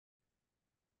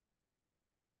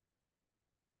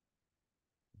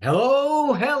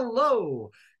Hello, hello.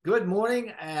 Good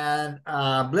morning and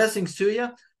blessings to you.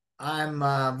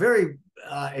 I'm very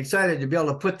excited to be able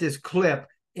to put this clip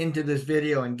into this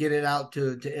video and get it out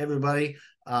to everybody.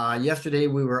 Yesterday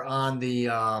we were on the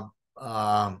on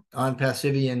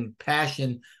Passivian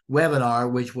Passion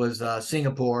webinar, which was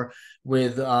Singapore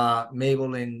with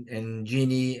Mabel and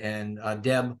Jeannie and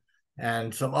Deb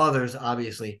and some others,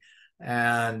 obviously.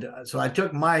 And so I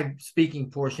took my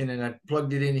speaking portion and I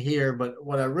plugged it in here. But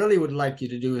what I really would like you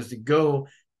to do is to go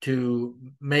to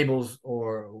Mabel's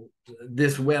or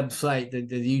this website, the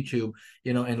YouTube,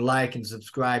 and like and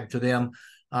subscribe to them.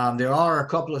 There are a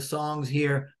couple of songs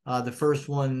here. The first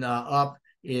one up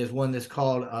is one that's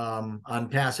called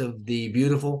ONPASSIVE the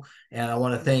Beautiful. And I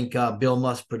want to thank Bill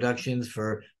Musk Productions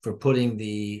for putting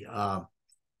the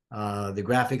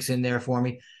graphics in there for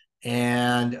me.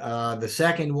 And the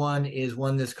second one is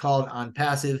one that's called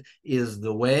ONPASSIVE is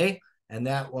the Way. And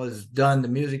that was done, the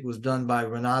music was done by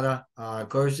Renata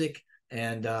Korsic,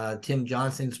 and Tim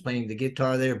Johnson's playing the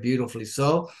guitar there, beautifully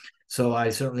so. So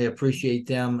I certainly appreciate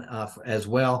them as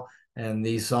well. And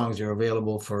these songs are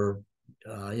available for,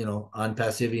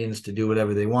 ONPASSIVians to do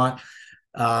whatever they want.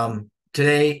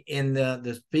 Today in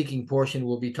the speaking portion,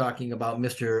 we'll be talking about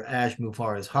Mr. Ash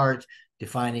Mufareh's heart,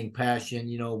 defining passion,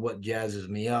 what jazzes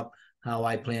me up, how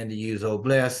I plan to use Oh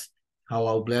Bless, how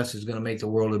Oh Bless is going to make the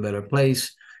world a better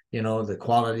place, the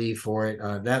quality for it,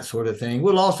 that sort of thing.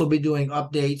 We'll also be doing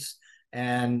updates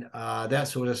and that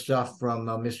sort of stuff from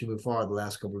Mr. Mufareh the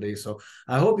last couple of days. So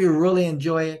I hope you really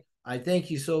enjoy it. I thank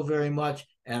you so very much,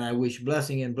 and I wish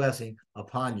blessing and blessing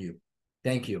upon you.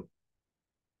 Thank you.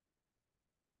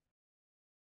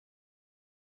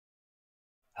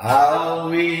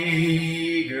 How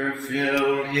eager,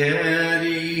 filled, yet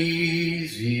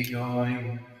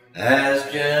easy-going,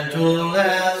 as gentle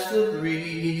as the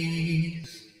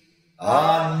breeze.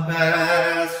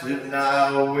 ONPASSIVE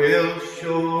now will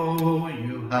show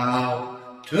you how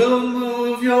to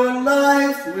move your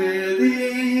life with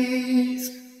ease.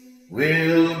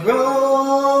 We'll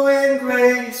grow in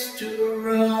grace to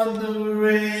run the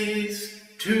race,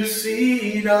 to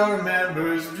seed our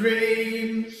members'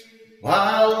 dreams.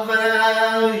 While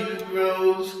value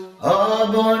grows,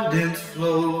 abundance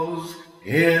flows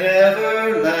in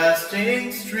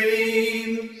everlasting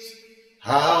streams.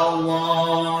 How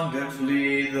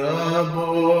wonderfully the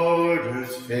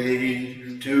borders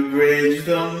fade to bridge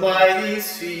the mighty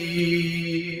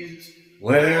seas,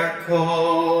 where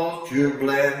culture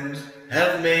blends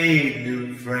have made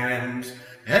new friends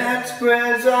and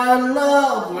spreads our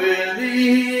love with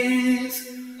ease.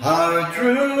 Our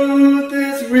truth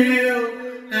is real,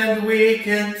 and we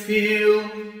can feel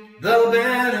the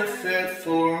benefit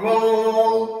for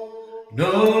all.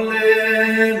 No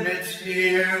limits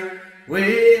here,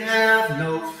 we have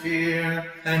no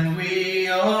fear, and we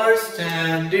are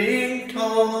standing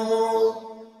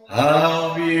tall.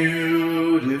 How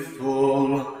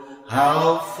beautiful,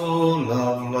 how full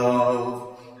of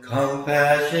love,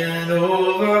 compassion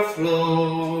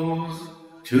overflows.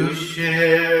 To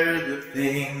share the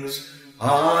things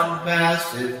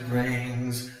ONPASSIVE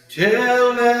brings,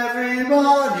 till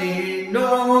everybody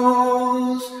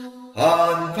knows.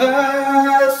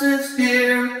 ONPASSIVE's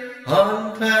here,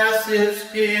 ONPASSIVE's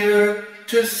here,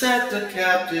 to set the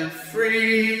captive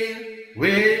free.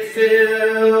 We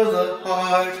fill the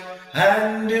heart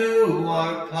and do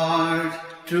our part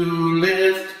to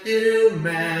lift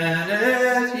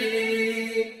humanity.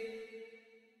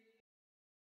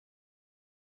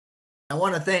 I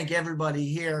want to thank everybody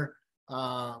here.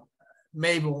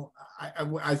 Mabel,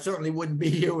 I certainly wouldn't be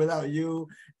here without you,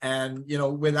 and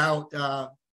without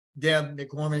Deb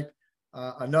McCormick.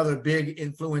 Another big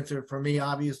influencer for me,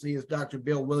 obviously, is Dr.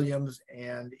 Bill Williams,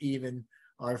 and even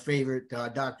our favorite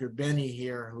Dr. Benny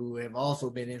here, who have also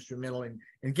been instrumental in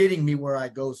getting me where I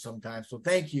go sometimes. So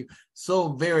thank you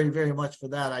so very, very much for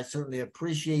that. I certainly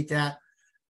appreciate that.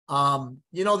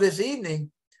 This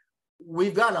evening,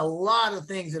 we've got a lot of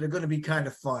things that are going to be kind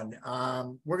of fun.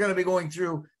 We're going to be going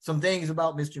through some things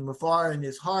about Mr. Mufareh and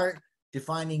his heart,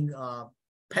 defining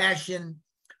passion,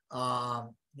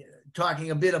 talking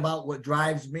a bit about what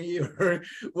drives me or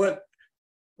what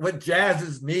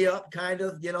jazzes me up, kind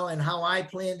of, and how I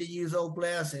plan to use Oh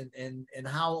Bless, and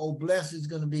how Oh Bless is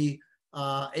going to be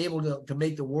able to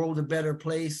make the world a better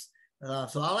place.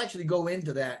 So I'll actually go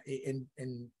into that in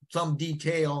some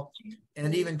detail,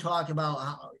 and even talk about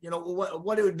how,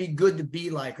 what it would be good to be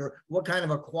like, or what kind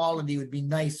of a quality would be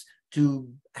nice to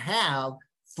have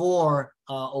for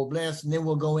Oh Bless. And then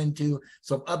we'll go into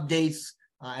some updates.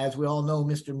 As we all know,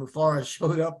 Mr. Mufareh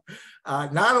showed up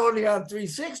not only on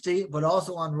 360, but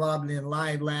also on Rob Lynn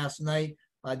Live last night.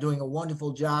 doing a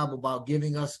wonderful job about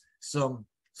giving us some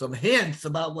hints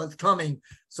about what's coming.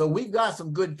 So we've got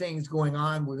some good things going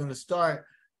on. We're going to start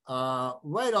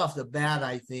right off the bat,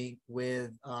 I think,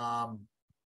 with Mr.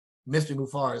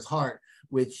 Mufareh's heart,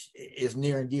 which is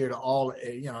near and dear to all,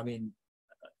 I mean,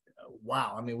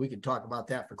 wow. I mean, we could talk about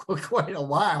that for quite a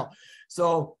while.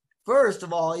 So first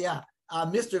of all,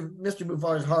 Mr.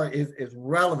 Mufareh's heart is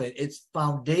relevant. It's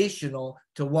foundational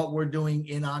to what we're doing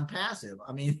in ONPASSIVE.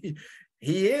 I mean,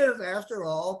 he is, after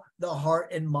all, the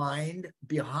heart and mind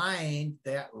behind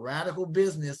that radical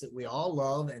business that we all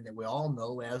love and that we all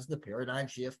know as the paradigm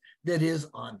shift that is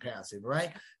ONPASSIVE,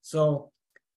 right? So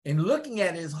in looking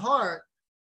at his heart,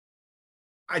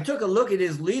 I took a look at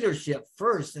his leadership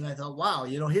first, and I thought, wow,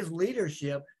 his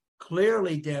leadership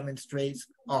clearly demonstrates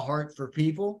a heart for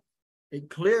people. It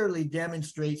clearly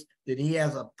demonstrates that he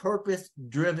has a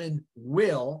purpose-driven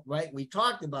will, right? We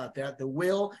talked about that, the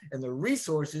will and the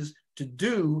resources to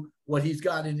do what he's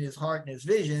got in his heart and his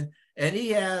vision. And he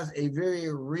has a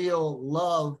very real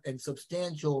love and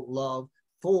substantial love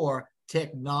for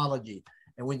technology.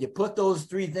 And when you put those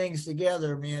three things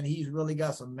together, man, he's really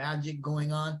got some magic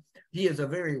going on. He is a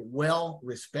very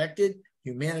well-respected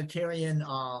humanitarian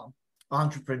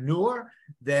entrepreneur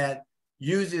that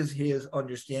uses his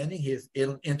understanding, his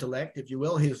intellect, if you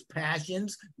will, his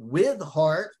passions with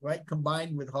heart, right,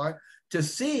 combined with heart, to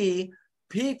see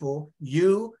people,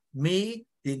 you, me,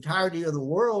 the entirety of the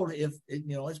world, if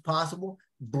it's possible,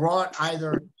 brought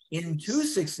either into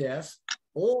success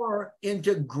or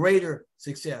into greater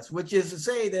success, which is to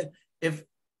say that if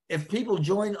people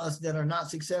join us that are not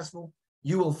successful,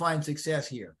 you will find success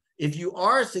here. If you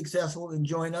are successful and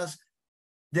join us,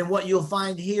 then what you'll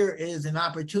find here is an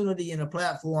opportunity and a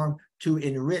platform to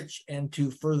enrich and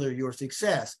to further your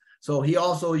success. So he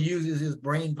also uses his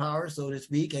brain power, so to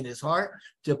speak, and his heart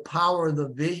to power the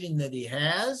vision that he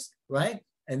has, right?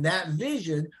 And that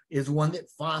vision is one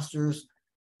that fosters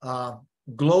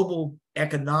global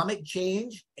economic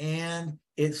change, and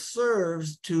it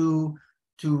serves to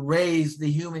raise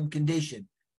the human condition.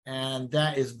 And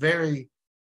that is very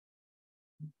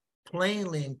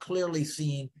plainly and clearly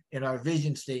seen in our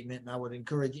vision statement. And I would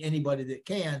encourage anybody that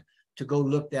can to go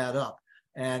look that up.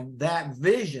 And that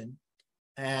vision,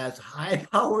 as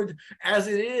high-powered as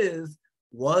it is,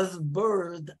 was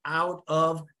birthed out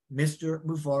of Mr.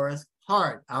 Mufareh's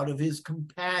heart, out of his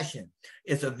compassion.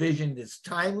 It's a vision that's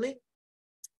timely.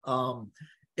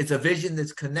 It's a vision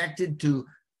that's connected to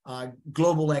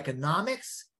global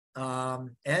economics.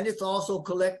 And it's also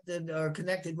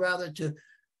connected rather to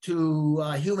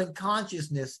human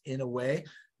consciousness in a way,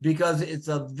 because it's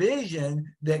a vision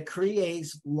that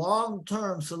creates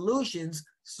long-term solutions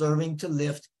serving to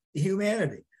lift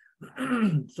humanity.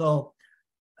 So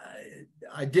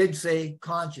I did say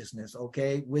consciousness,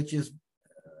 okay, which is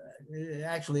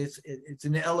actually it's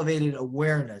an elevated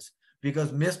awareness,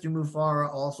 because Mr.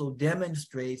 Mufareh also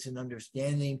demonstrates an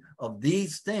understanding of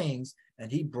these things,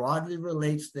 and he broadly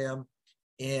relates them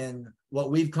in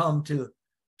what we've come to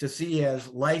see as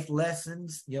life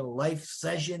lessons, life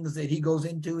sessions that he goes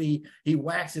into. He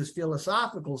waxes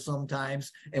philosophical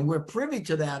sometimes, and we're privy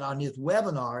to that on his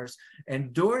webinars.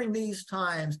 And during these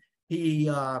times, he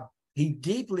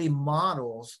deeply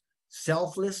models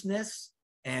selflessness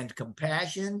and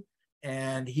compassion,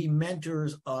 and he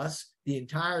mentors us, the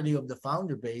entirety of the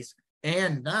founder base,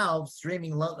 and now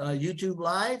streaming YouTube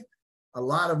Live, a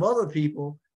lot of other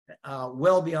people,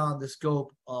 well beyond the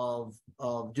scope of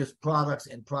just products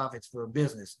and profits for a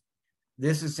business.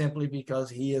 This is simply because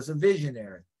he is a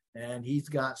visionary, and he's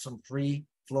got some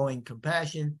free-flowing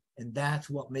compassion, and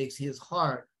that's what makes his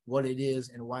heart what it is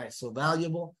and why it's so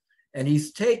valuable. And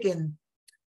he's taken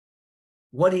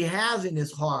what he has in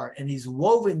his heart, and he's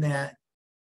woven that,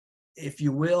 if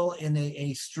you will, in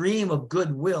a stream of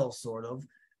goodwill, sort of,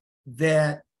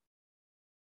 that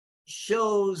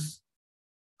shows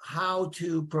how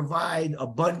to provide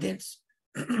abundance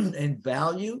and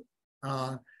value.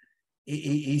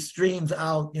 He streams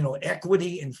out,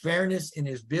 equity and fairness in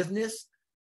his business,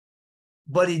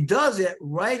 but he does it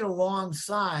right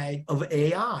alongside of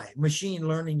AI, machine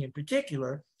learning in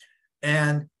particular.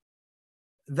 And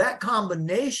that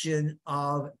combination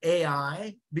of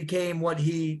AI became what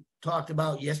he talked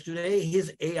about yesterday,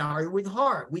 his AI with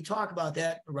heart. We talk about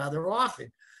that rather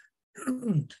often.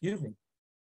 Excuse me.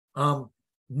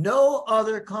 No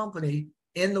other company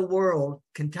in the world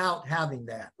can tout having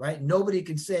that, right? Nobody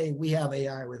can say we have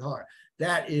AI with heart.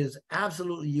 That is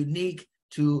absolutely unique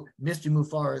to Mr.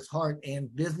 Mufareh's heart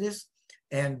and business.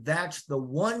 And that's the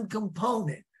one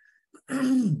component,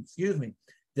 excuse me,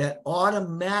 that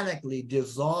automatically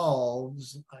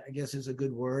dissolves, I guess is a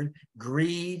good word,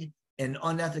 greed and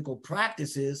unethical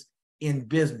practices in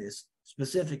business,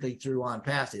 specifically through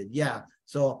ONPASSIVE. Yeah,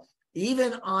 so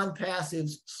even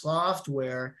ONPASSIVE's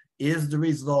software is the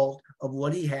result of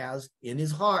what he has in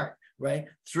his heart, right?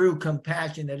 Through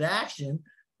compassionate action,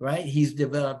 right? He's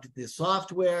developed this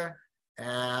software,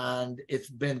 and it's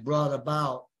been brought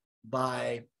about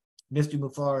by Mr.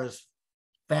 Mufareh's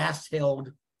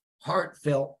fast-held,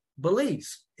 heartfelt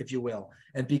beliefs, if you will.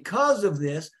 And because of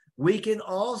this, we can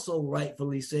also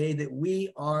rightfully say that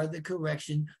we are the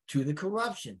correction to the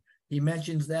corruption. He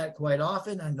mentions that quite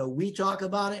often. I know we talk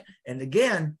about it. And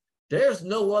again, there's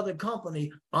no other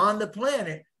company on the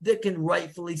planet that can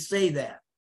rightfully say that.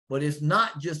 But it's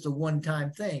not just a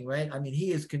one-time thing, right? I mean,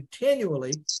 he is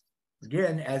continually,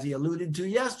 again, as he alluded to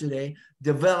yesterday,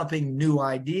 developing new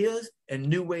ideas and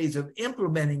new ways of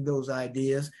implementing those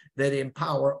ideas that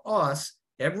empower us,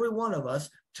 every one of us,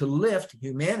 to lift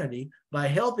humanity by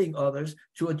helping others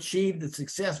to achieve the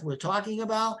success we're talking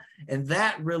about. And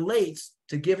that relates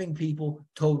to giving people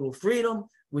total freedom,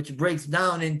 which breaks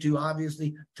down into,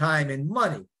 obviously, time and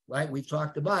money, right? We've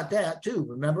talked about that too.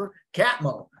 Remember,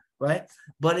 Catmo, right?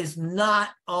 But it's not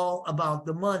all about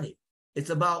the money. It's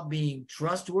about being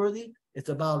trustworthy. It's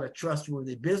about a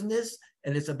trustworthy business.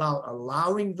 And it's about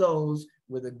allowing those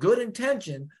with a good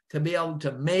intention to be able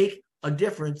to make a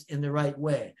difference in the right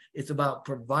way. It's about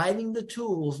providing the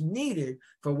tools needed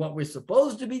for what we're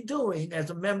supposed to be doing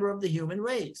as a member of the human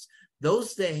race.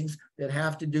 Those things that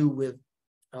have to do with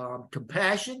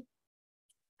compassion,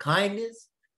 kindness,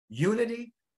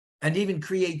 unity, and even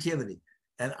creativity.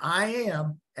 And I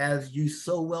am, as you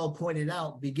so well pointed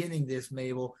out, beginning this,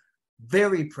 Mabel,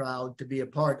 very proud to be a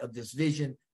part of this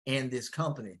vision and this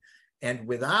company. And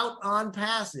without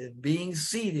ONPASSIVE being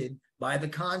seeded by the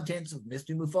contents of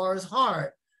Mr. Mufareh's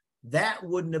heart, that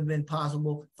wouldn't have been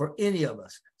possible for any of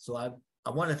us. So I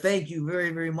want to thank you very,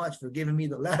 very much for giving me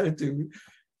the latitude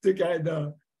to kind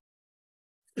of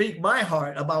speak my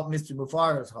heart about Mr.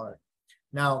 Mufareh's heart.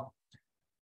 Now,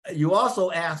 you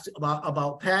also asked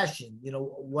about passion, you know,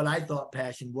 what I thought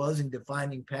passion was in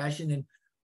defining passion. And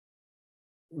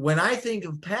when I think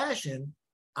of passion,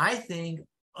 I think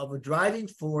of a driving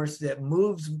force that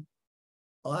moves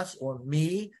us or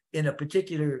me in a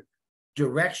particular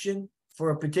direction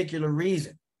for a particular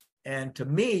reason. And to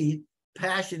me,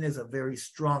 passion is a very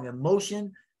strong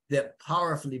emotion that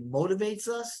powerfully motivates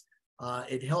us.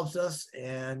 It helps us,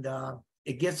 and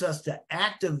it gets us to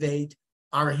activate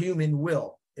our human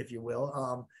will, if you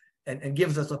will, and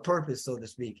gives us a purpose, so to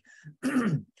speak.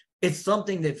 It's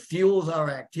something that fuels our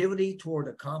activity toward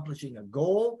accomplishing a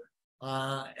goal,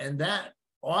 and that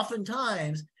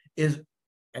oftentimes is,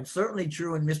 and certainly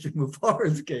true in Mr.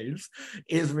 Mufareh's case,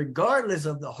 is regardless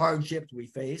of the hardships we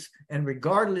face and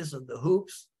regardless of the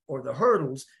hoops or the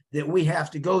hurdles that we have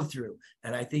to go through.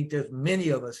 And I think there's many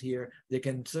of us here that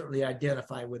can certainly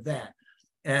identify with that.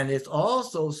 And it's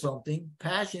also something,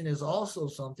 passion is also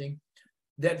something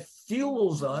that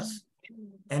fuels us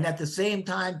and at the same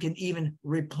time can even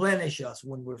replenish us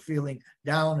when we're feeling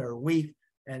down or weak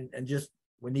and just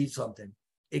we need something.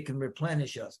 It can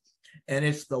replenish us. And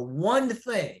it's the one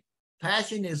thing,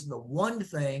 passion is the one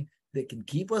thing that can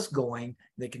keep us going,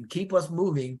 that can keep us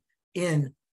moving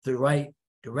in the right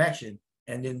direction.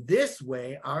 And in this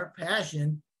way, our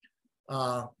passion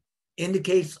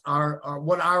indicates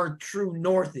what our true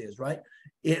north is, right?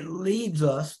 It leads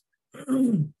us,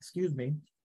 excuse me.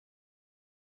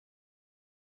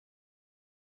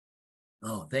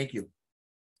 Oh, thank you.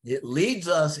 It leads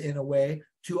us in a way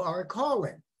to our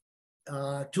calling,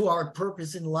 to our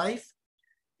purpose in life.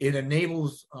 It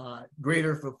enables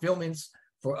greater fulfillments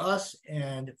for us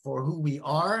and for who we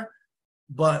are.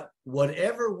 But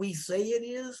whatever we say it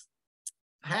is,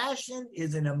 passion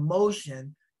is an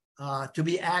emotion to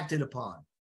be acted upon.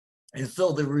 And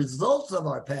so the results of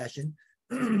our passion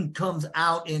comes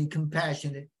out in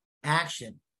compassionate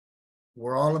action.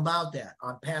 We're all about that.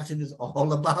 ONPASSIVE is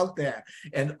all about that.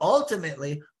 And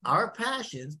ultimately, our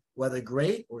passions, whether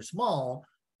great or small,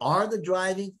 are the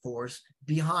driving force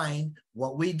behind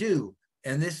what we do.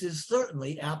 And this is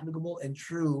certainly applicable and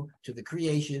true to the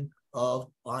creation of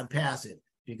ONPASSIVE,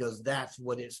 because that's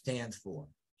what it stands for.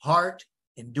 Heart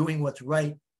in doing what's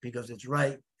right because it's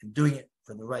right, and doing it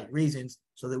for the right reasons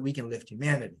so that we can lift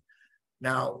humanity.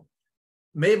 Now,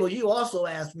 Mabel, you also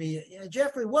asked me,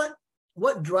 Jeffrey,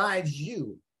 what drives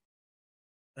you?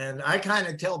 And I kind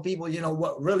of tell people,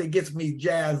 what really gets me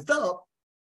jazzed up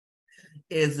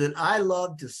is that I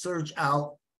love to search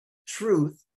out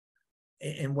truth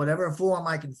in whatever form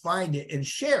I can find it and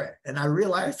share it. And I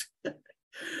realize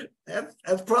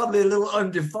that's probably a little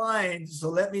undefined. So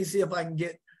let me see if I can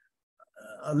get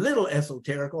a little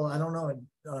esoterical. I don't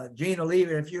know, Gene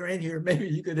Oliva, if you're in here, maybe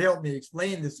you could help me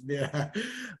explain this a bit.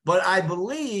 But I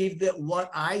believe that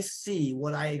what I see,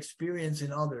 what I experience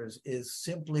in others is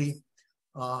simply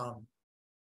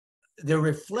the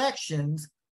reflections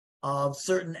of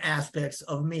certain aspects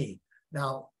of me.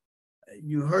 Now,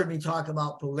 you heard me talk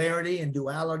about polarity and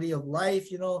duality of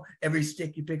life. You know, every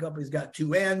stick you pick up has got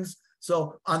two ends.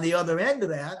 So on the other end of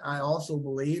that, I also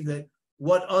believe that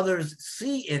what others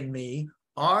see in me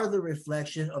are the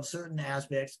reflection of certain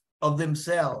aspects of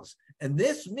themselves. And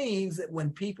this means that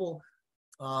when people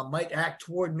might act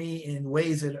toward me in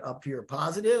ways that appear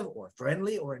positive or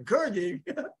friendly or encouraging,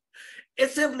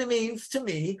 it simply means to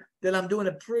me that I'm doing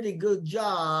a pretty good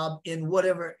job in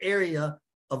whatever area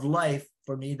of life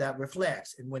for me that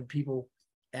reflects. And when people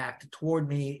act toward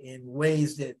me in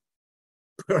ways that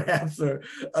perhaps are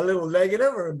a little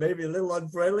negative or maybe a little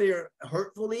unfriendly or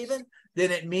hurtful even, then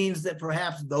it means that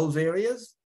perhaps those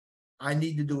areas I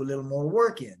need to do a little more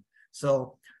work in.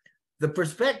 So the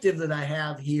perspective that I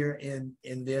have here in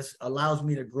this allows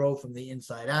me to grow from the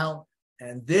inside out.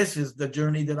 And this is the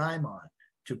journey that I'm on,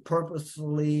 to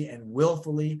purposefully and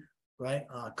willfully, right,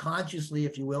 consciously,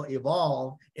 if you will,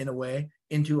 evolve in a way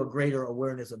into a greater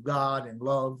awareness of God and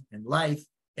love and life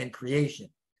and creation.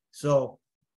 So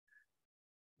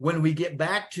when we get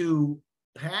back to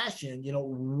passion, you know,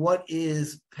 what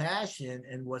is passion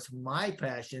and what's my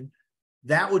passion?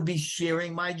 That would be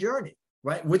sharing my journey,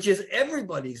 right? Which is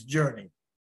everybody's journey.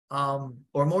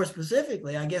 Or more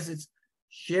specifically, I guess it's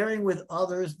sharing with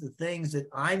others the things that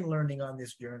I'm learning on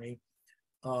this journey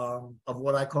of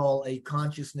what I call a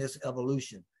consciousness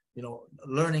evolution, you know,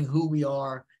 learning who we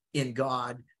are in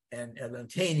God and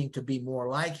attaining to be more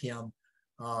like him,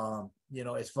 you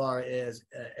know, as far as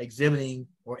exhibiting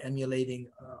or emulating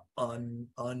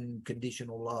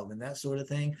unconditional love and that sort of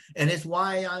thing. And it's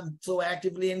why I'm so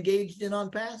actively engaged in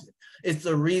ONPASSIVE. It's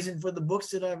the reason for the books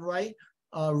that I've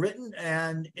written,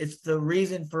 and it's the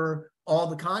reason for all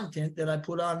the content that I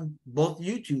put on both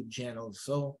YouTube channels.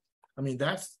 So, I mean,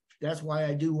 that's why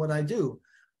I do what I do.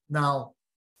 Now,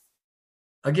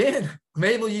 again,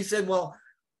 Mabel, you said, well,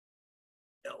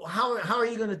 how are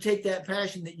you going to take that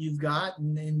passion that you've got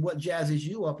and what jazzes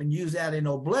you up and use that in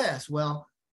Obless? Well,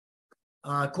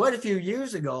 quite a few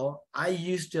years ago, I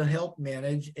used to help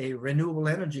manage a renewable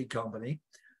energy company.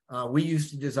 We used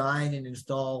to design and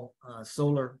install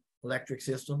solar electric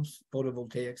systems,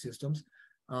 photovoltaic systems,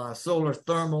 solar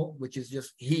thermal, which is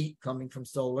just heat coming from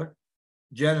solar,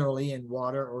 generally in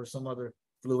water or some other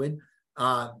fluid,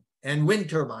 and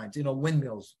wind turbines, you know,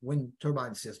 windmills, wind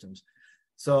turbine systems.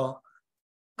 So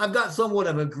I've got somewhat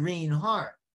of a green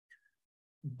heart.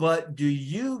 But do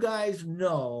you guys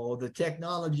know the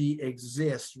technology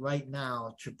exists right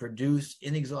now to produce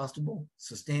inexhaustible,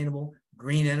 sustainable,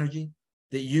 green energy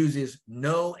that uses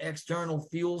no external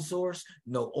fuel source,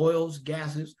 no oils,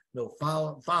 gases, no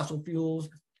fossil fuels,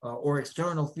 or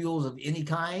external fuels of any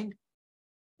kind?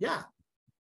 Yeah.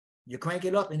 You crank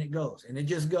it up and it goes, and it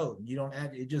just goes. You don't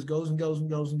add, it just goes and goes and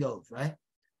goes and goes, right?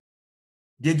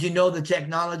 Did you know the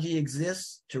technology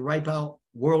exists to wipe out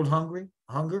world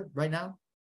hunger right now?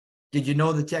 Did you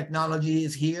know the technology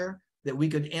is here that we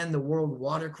could end the world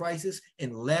water crisis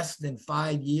in less than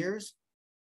 5 years?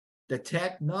 The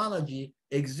technology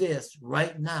exists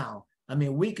right now. I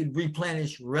mean, we could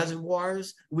replenish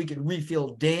reservoirs. We could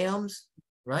refill dams,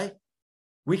 right?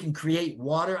 We can create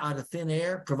water out of thin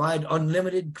air, provide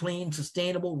unlimited, clean,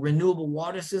 sustainable, renewable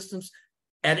water systems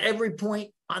at every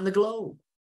point on the globe.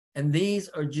 And these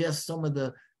are just some of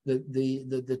the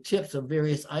tips of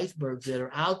various icebergs that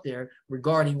are out there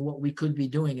regarding what we could be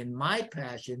doing. And my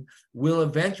passion will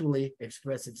eventually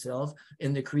express itself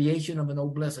in the creation of an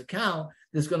Obless account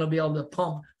that's going to be able to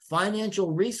pump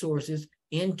financial resources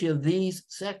into these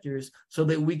sectors so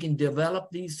that we can develop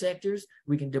these sectors,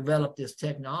 we can develop this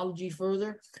technology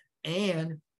further,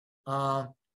 and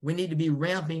we need to be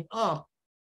ramping up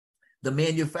the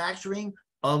manufacturing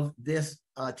of this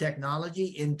technology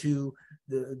into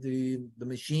the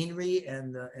machinery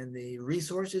and the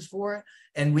resources for it.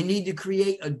 And we need to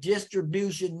create a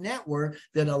distribution network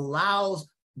that allows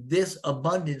this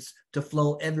abundance to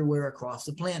flow everywhere across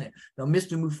the planet. Now,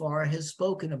 Mr. Mufareh has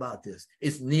spoken about this.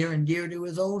 It's near and dear to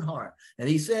his own heart. And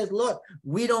he says, look,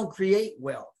 we don't create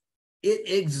wealth. It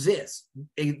exists.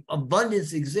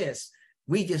 Abundance exists.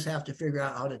 We just have to figure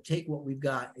out how to take what we've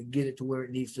got and get it to where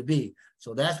it needs to be.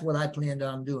 So that's what I planned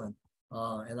on doing.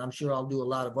 And I'm sure I'll do a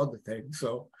lot of other things.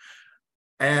 So,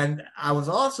 and I was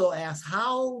also asked,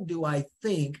 how do I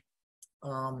think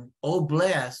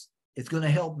Obless is going to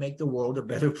help make the world a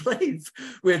better place?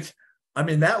 Which, I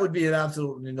mean, that would be an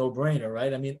absolutely no-brainer,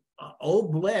 right? I mean,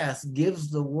 OBLESS gives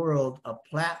the world a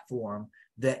platform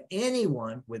that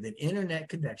anyone with an internet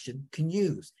connection can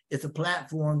use. It's a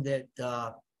platform that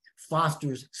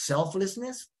fosters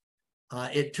selflessness.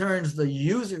 It turns the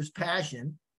user's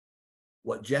passion,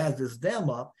 what jazzes them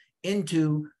up,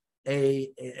 into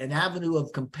an avenue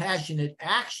of compassionate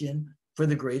action for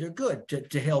the greater good,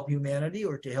 to help humanity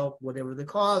or to help whatever the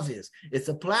cause is. It's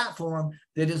a platform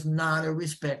that is not a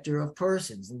respecter of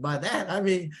persons. And by that, I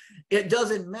mean, it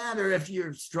doesn't matter if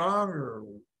you're strong or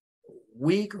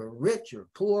weak or rich or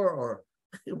poor or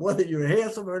whether you're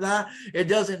handsome or not. It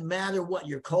doesn't matter what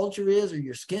your culture is or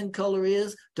your skin color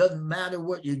is. Doesn't matter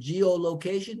what your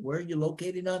geolocation, where you're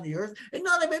located on the earth. And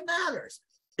none of it matters.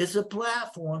 It's a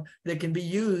platform that can be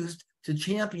used to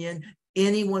champion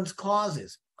anyone's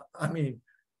causes. I mean,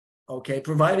 okay,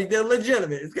 providing they're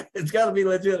legitimate. It's got to be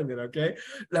legitimate, okay?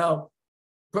 Now,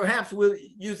 perhaps we'll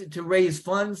use it to raise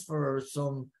funds for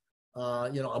some,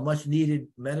 a much needed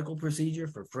medical procedure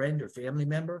for a friend or family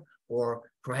member, or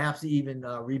perhaps even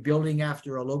rebuilding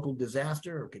after a local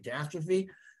disaster or catastrophe.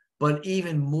 But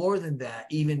even more than that,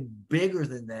 even bigger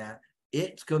than that,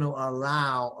 it's going to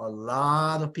allow a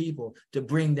lot of people to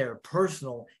bring their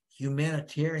personal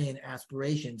humanitarian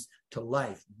aspirations to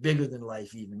life, bigger than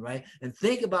life even, right? And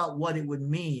think about what it would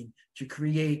mean to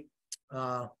create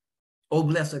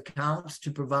OBLESS accounts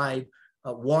to provide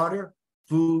water,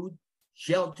 food,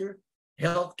 shelter,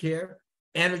 healthcare,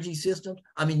 energy systems.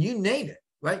 I mean, you name it,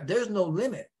 right? There's no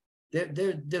limit.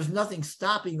 There's nothing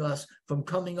stopping us from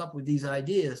coming up with these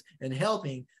ideas and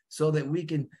helping so that we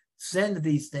can send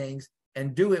these things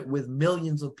and do it with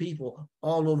millions of people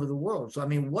all over the world. So, I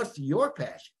mean, what's your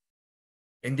passion?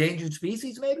 Endangered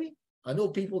species, maybe? I know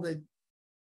people that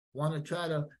want to try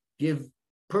to give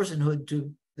personhood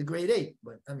to the great ape,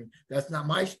 but I mean, that's not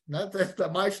my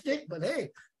shtick, but hey,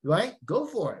 right? Go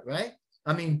for it, right?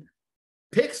 I mean,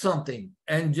 pick something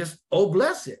and just,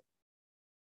 bless it.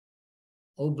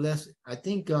 Bless it. I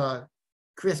think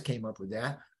Chris came up with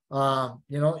that.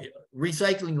 Recycling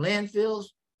landfills,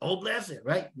 bless it,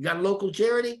 right? You got a local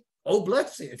charity,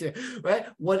 bless it, right?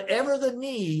 Whatever the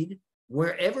need,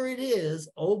 wherever it is,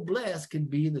 OBLESS can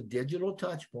be the digital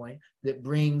touch point that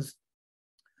brings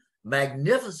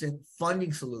magnificent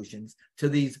funding solutions to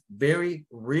these very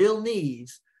real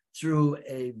needs through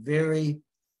a very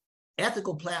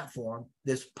ethical platform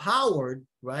that's powered,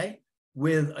 right,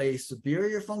 with a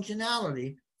superior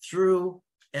functionality through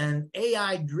an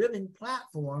AI-driven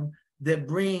platform that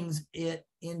brings it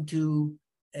into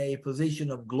a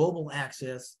position of global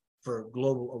access for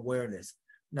global awareness.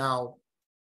 Now,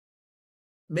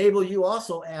 Mabel, you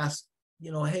also asked,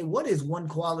 hey, what is one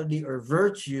quality or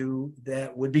virtue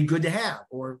that would be good to have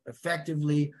or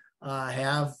effectively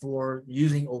have for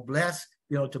using OBLESS,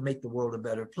 to make the world a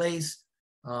better place,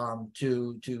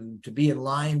 to be in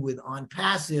line with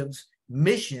ONPASSIVE's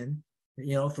mission,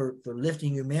 for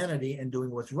lifting humanity and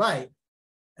doing what's right.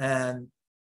 And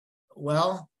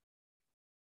well,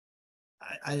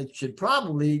 I should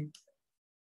probably,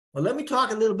 well, let me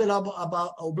talk a little bit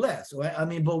about OBLESS. Right? I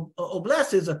mean,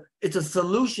 OBLESS it's a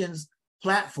solutions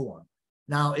platform.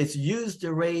 Now, it's used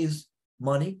to raise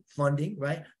money, funding,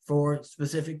 right, for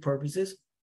specific purposes.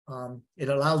 It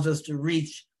allows us to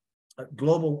reach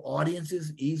global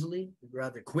audiences easily,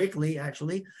 rather quickly,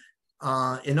 actually.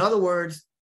 In other words,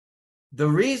 the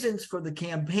reasons for the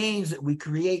campaigns that we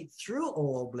create through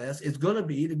OBLESS is going to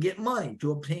be to get money,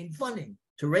 to obtain funding,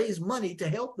 to raise money to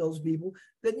help those people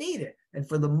that need it. And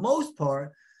for the most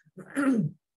part,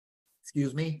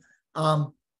 excuse me,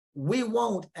 we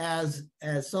won't, as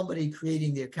somebody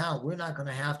creating the account, we're not going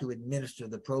to have to administer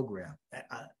the program.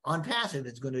 ONPASSIVE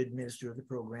is going to administer the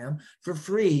program for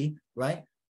free, right?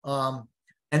 And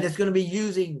it's going to be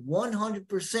using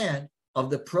 100% of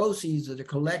the proceeds that are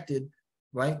collected,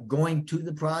 right, going to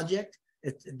the project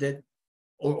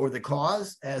or the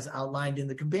cause as outlined in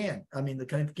the campaign. I mean, the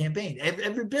campaign,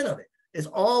 every bit of it is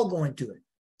all going to it.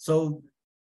 So,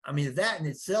 I mean, that in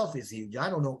itself is huge. I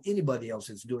don't know anybody else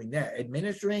that's doing that,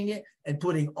 administering it and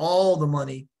putting all the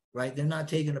money, right? They're not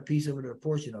taking a piece of it or a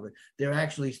portion of it.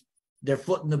 They're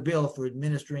footing the bill for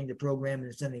administering the program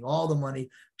and sending all the money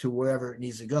to wherever it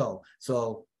needs to go.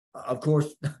 So, of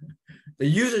course, the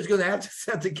user is going to have to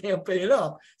set the campaign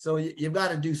up. So you've got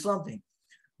to do something.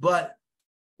 But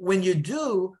when you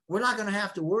do, we're not going to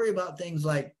have to worry about things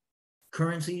like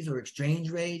currencies or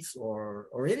exchange rates or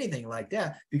anything like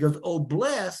that, because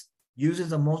OBLESS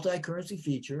uses a multi-currency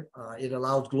feature. It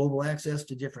allows global access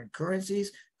to different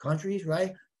currencies, countries,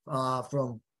 right?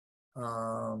 From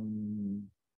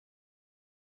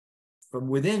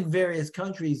within various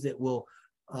countries that will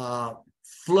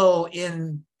flow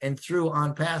in and through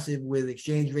ONPASSIVE with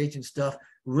exchange rates and stuff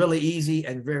really easy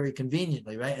and very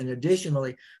conveniently, right? And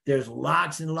additionally, there's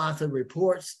lots and lots of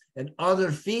reports and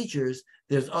other features.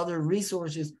 There's other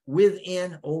resources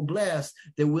within OBLESS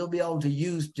that we'll be able to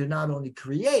use to not only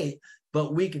create,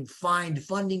 but we can find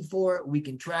funding for it. We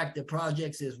can track the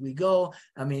projects as we go.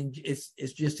 I mean, it's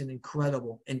just an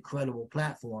incredible, incredible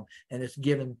platform, and it's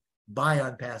given by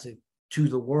ONPASSIVE to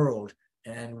the world,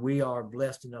 and we are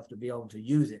blessed enough to be able to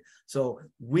use it. So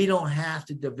we don't have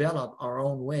to develop our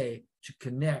own way to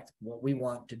connect what we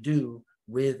want to do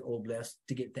with OBLESS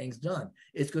to get things done.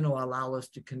 It's going to allow us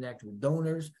to connect with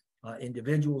donors,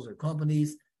 individuals or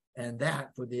companies, and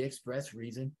that for the express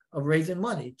reason of raising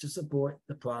money to support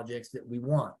the projects that we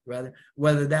want,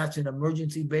 whether that's an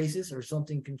emergency basis or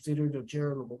something considered a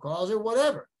charitable cause or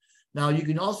whatever. Now, you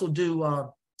can also do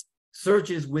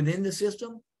searches within the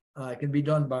system. It can be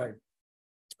done by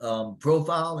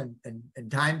profile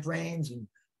and time frames and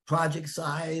project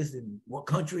size and what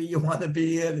country you want to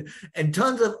be in, and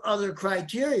tons of other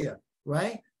criteria,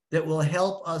 right, that will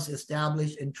help us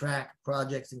establish and track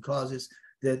projects and causes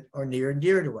that are near and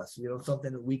dear to us,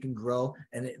 something that we can grow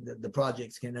and the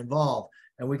projects can evolve.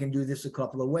 And we can do this a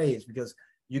couple of ways, because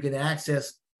you can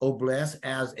access OBLESS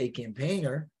as a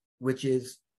campaigner,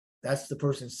 that's the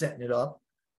person setting it up,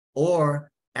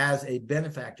 or as a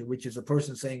benefactor, which is a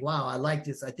person saying, wow, I like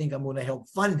this, I think I'm going to help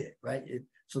fund it, right?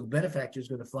 So the benefactor is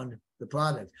going to fund the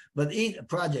project. But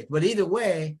either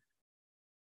way,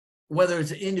 whether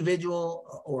it's an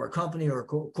individual or a company or a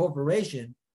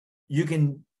corporation, you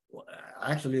can,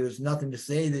 actually, there's nothing to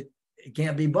say that it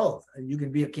can't be both. You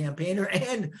can be a campaigner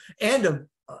and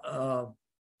a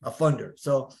funder.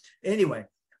 So anyway,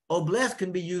 OBLESS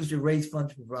can be used to raise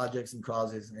funds for projects and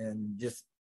causes, and just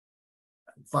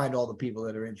find all the people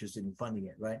that are interested in funding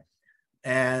it, right?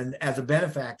 And as a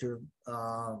benefactor,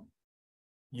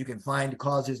 you can find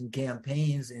causes and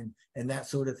campaigns and that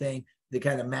sort of thing that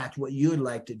kind of match what you'd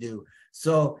like to do.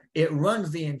 So it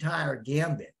runs the entire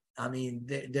gambit. I mean,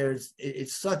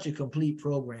 it's such a complete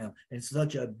program and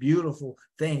such a beautiful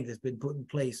thing that's been put in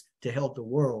place to help the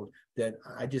world that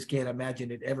I just can't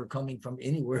imagine it ever coming from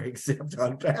anywhere except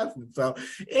ONPASSIVE. So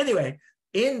anyway,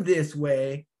 in this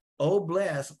way,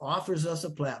 OBLESS offers us a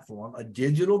platform, a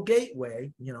digital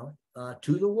gateway,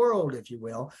 to the world, if you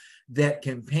will, that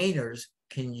campaigners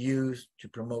can use to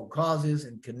promote causes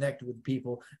and connect with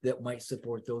people that might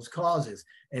support those causes.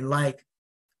 And like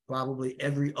probably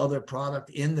every other product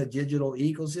in the digital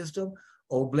ecosystem,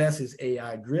 OBLESS is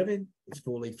AI driven, it's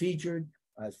fully featured,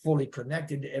 it's fully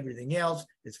connected to everything else,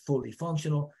 it's fully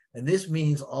functional. And this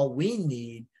means all we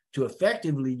need to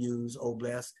effectively use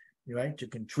OBLESS, right, to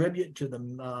contribute to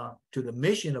the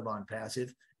mission of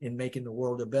ONPASSIVE in making the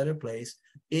world a better place,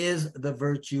 is the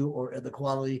virtue or the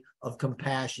quality of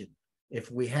compassion. If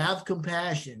we have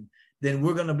compassion, then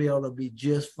we're going to be able to be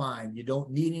just fine. You don't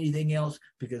need anything else,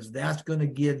 because that's going to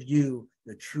give you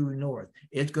the true north.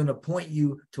 It's going to point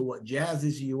you to what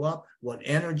jazzes you up, what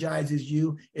energizes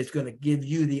you. It's going to give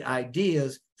you the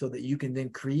ideas so that you can then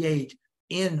create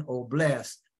in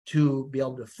OBLESS to be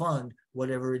able to fund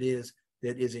whatever it is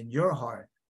that is in your heart.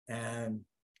 And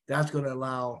that's going to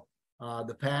allow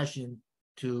the passion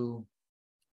to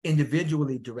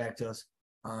individually direct us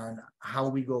on how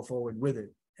we go forward with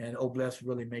it. And OBLESS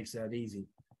really makes that easy.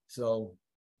 So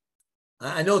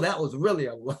I know that was really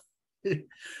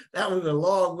that was a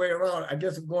long way around. I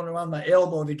guess I'm going around my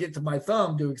elbow to get to my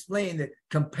thumb to explain that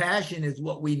compassion is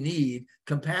what we need.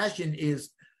 Compassion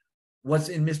is what's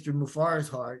in Mr. Mufareh's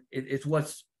heart. It's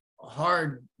what's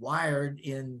hardwired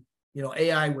in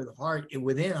AI with heart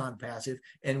within ONPASSIVE,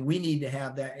 and we need to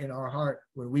have that in our heart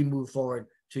when we move forward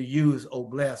to use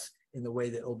OBLESS in the way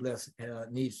that OBLESS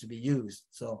needs to be used.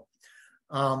 So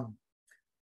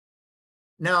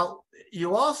now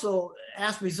you also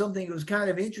asked me something that was kind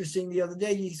of interesting the other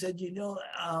day. You said,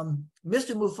 Mr.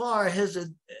 Mufareh has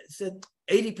said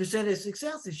 80% of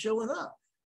success is showing up.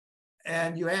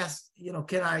 And you asked,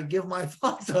 can I give my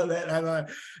thoughts on that? And I'm like,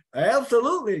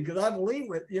 absolutely, because I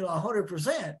believe it,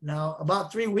 100%. Now,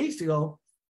 about 3 weeks ago,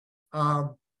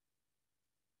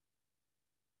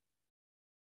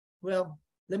 well,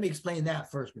 let me explain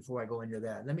that first before I go into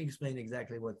that. Let me explain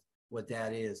exactly what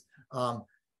that is.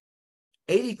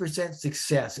 80%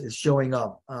 success is showing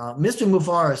up. Mr.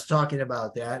 Mufareh is talking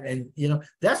about that. And,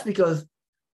 that's because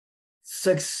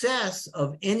success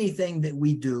of anything that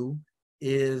we do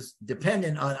is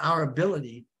dependent on our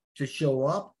ability to show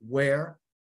up where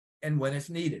and when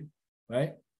it's needed,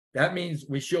 right? That means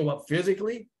we show up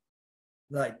physically,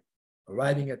 like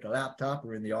arriving at the laptop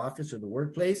or in the office or the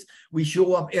workplace. We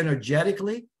show up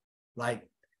energetically, like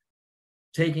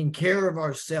taking care of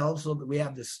ourselves so that we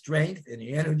have the strength and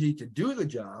the energy to do the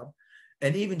job.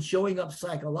 and even showing up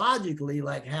psychologically,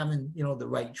 like having, you know, the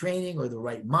right training or the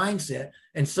right mindset,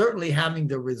 and certainly having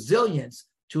the resilience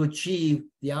to achieve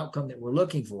the outcome that we're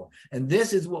looking for. And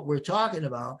this is what we're talking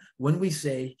about when we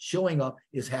say showing up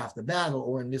is half the battle,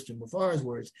 or in Mr. Mufareh's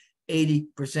words,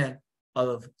 80%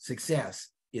 of success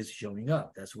is showing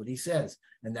up. That's what he says.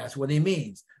 And that's what he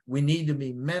means. We need to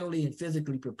be mentally and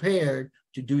physically prepared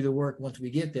to do the work once we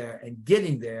get there. And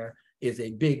getting there is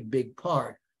a big, big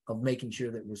part of making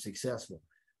sure that we're successful.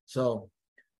 So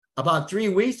about 3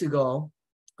 weeks ago,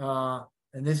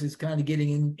 and this is kind of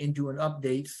getting into an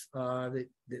updates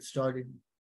that started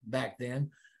back then,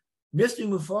 Mr.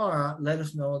 Mufareh let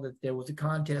us know that there was a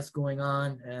contest going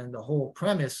on, and the whole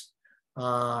premise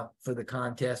for the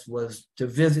contest was to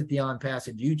visit the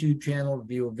ONPASSIVE YouTube channel,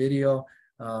 view a video,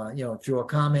 you know, throw a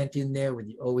comment in there with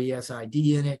the OES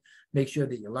ID in it, make sure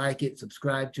that you like it,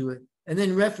 subscribe to it, and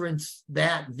then reference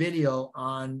that video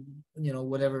on, you know,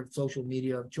 whatever social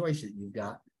media of choice that you've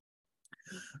got.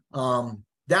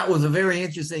 That was a very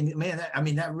interesting, man, I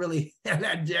mean, that really,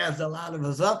 that jazzed a lot of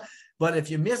us up. But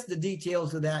if you missed the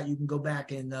details of that, you can go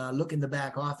back and look in the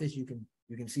back office. You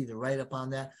can see the write-up on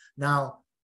that. Now,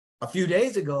 a few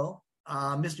days ago,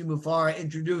 Mr. Mufareh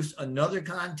introduced another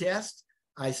contest.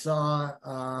 I saw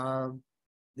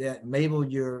that, Mabel,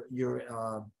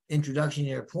 your introduction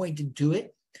here pointed to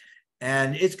it.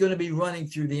 And it's going to be running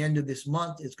through the end of this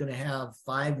month. It's going to have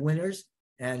 5 winners,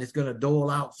 and it's going to dole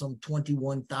out some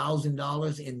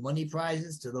 $21,000 in money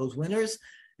prizes to those winners.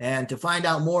 And to find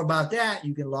out more about that,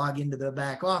 you can log into the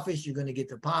back office. You're going to get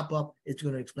the pop-up. It's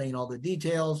going to explain all the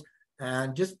details,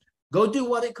 and just go do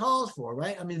what it calls for,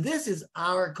 right? I mean, this is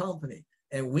our company,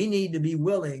 and we need to be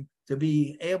willing to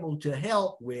be able to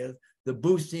help with the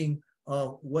boosting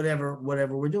of whatever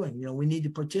we're doing. You know, we need to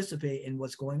participate in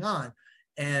what's going on.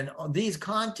 And these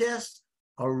contests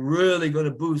are really going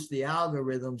to boost the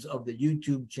algorithms of the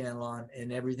YouTube channel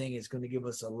and everything. It's going to give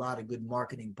us a lot of good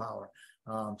marketing power.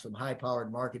 Some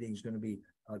high-powered marketing is going to be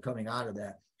coming out of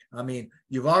that. I mean,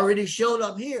 you've already showed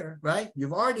up here, right?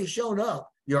 You've already shown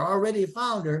up. You're already a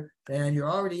founder, and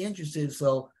you're already interested.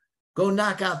 So go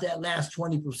knock out that last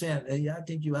 20%. And I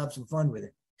think you'll have some fun with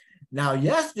it. Now,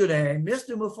 yesterday,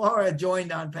 Mr. Mufareh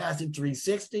joined ONPASSIVE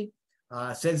 360,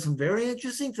 said some very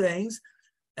interesting things.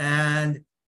 And,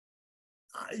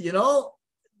 you know,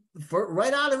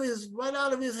 right out of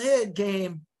his head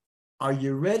came, are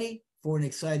you ready for an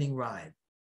exciting ride?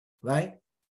 Right?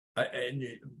 And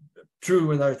true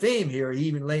with our theme here, he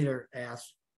even later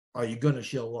asked, are you going to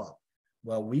show up?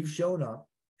 Well, we've shown up,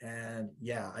 and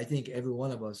yeah, I think every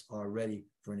one of us are ready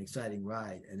for an exciting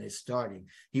ride, and it's starting.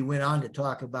 He went on to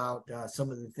talk about some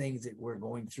of the things that we're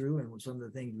going through and some of the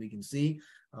things we can see.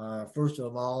 First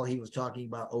of all, he was talking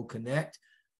about OConnect.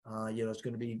 You know, it's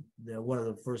going to be one of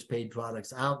the first paid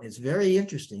products out. It's very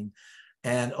interesting.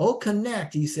 And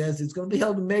OConnect, he says, is going to be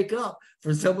able to make up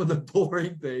for some of the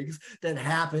boring things that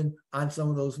happen on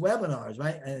some of those webinars,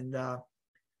 right? And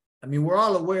I mean, we're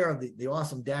all aware of the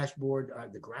awesome dashboard,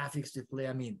 the graphics display.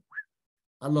 I mean,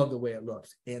 I love the way it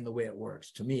looks and the way it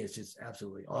works. To me, it's just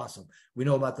absolutely awesome. We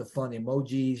know about the fun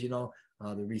emojis, you know,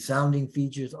 the resounding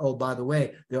features. Oh, by the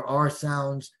way, there are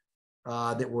sounds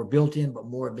that were built in, but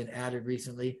more have been added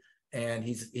recently. And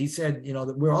he said, you know,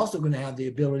 that we're also going to have the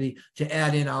ability to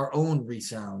add in our own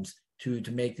resounds to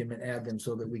make them and add them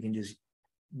so that we can just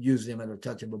use them at a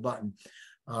touch of a button.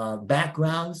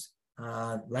 Backgrounds,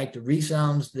 like the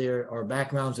resounds, there are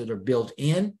backgrounds that are built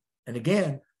in. And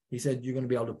again, he said you're going to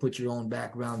be able to put your own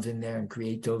backgrounds in there and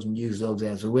create those and use those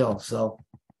as well. So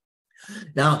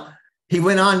now he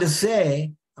went on to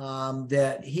say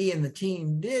that he and the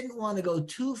team didn't want to go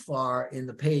too far in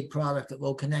the paid product of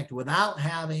OConnect without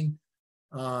having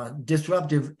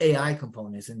disruptive AI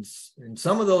components. And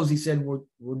some of those, he said,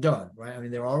 were done, right? I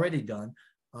mean, they're already done.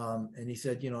 And he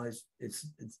said, you know, it's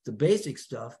the basic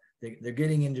stuff. They're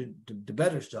getting into the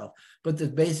better stuff, but the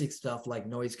basic stuff like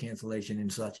noise cancellation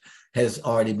and such has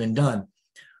already been done.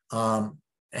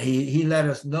 He let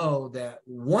us know that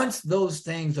once those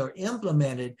things are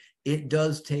implemented, it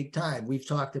does take time. We've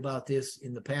talked about this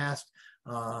in the past,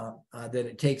 that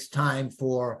it takes time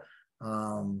for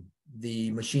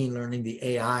the machine learning, the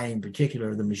AI in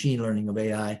particular, the machine learning of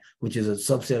AI, which is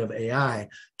a subset of AI,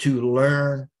 to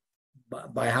learn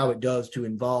by how it does, to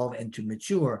evolve and to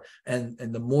mature. And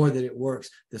the more that it works,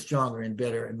 the stronger and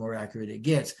better and more accurate it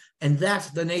gets. And that's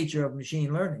the nature of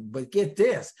machine learning. But get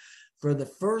this, for the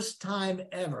first time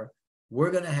ever,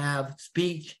 we're going to have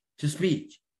speech to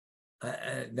speech.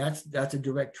 That's a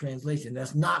direct translation.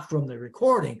 That's not from the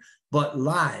recording, but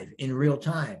live in real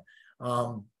time.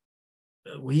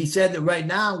 He said that right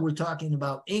now we're talking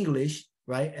about English,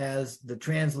 right, as the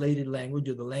translated language,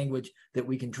 or the language that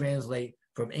we can translate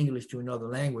from English to another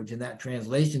language, and that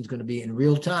translation is going to be in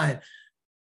real time.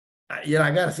 I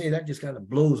got to say, that just kind of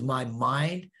blows my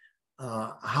mind,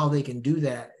 how they can do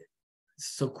that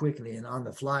so quickly and on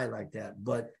the fly like that.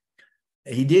 But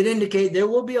he did indicate there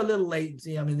will be a little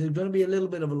latency. I mean, there's going to be a little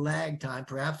bit of a lag time,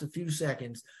 perhaps a few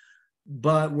seconds,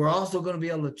 but we're also going to be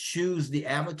able to choose the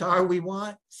avatar we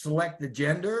want, select the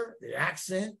gender, the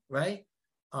accent, right?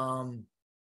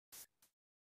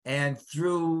 And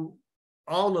through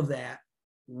all of that,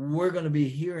 we're going to be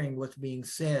hearing what's being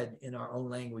said in our own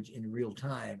language in real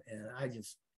time. And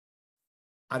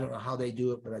I don't know how they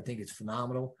do it, but I think it's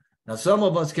phenomenal. Now, some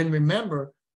of us can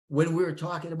remember when we were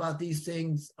talking about these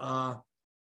things,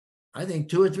 I think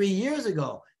 2 or 3 years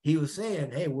ago, he was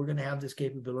saying, hey, we're going to have this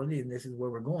capability and this is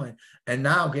where we're going. And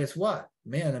now, guess what?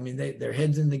 Man, I mean, their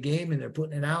heads in the game and they're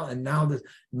putting it out. And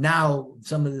now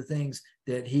some of the things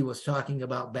that he was talking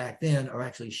about back then are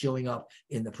actually showing up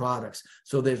in the products.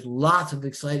 So there's lots of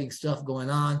exciting stuff going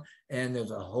on. And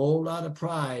there's a whole lot of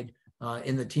pride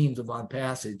in the teams of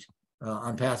ONPASSIVE,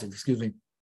 excuse me.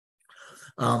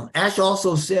 Ash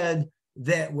also said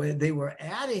that when they were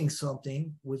adding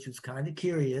something, which was kind of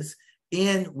curious,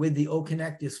 in with the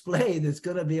OConnect display that's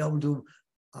going to be able to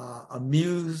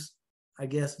amuse, I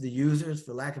guess, the users,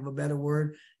 for lack of a better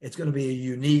word. It's going to be a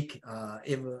unique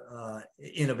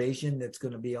innovation that's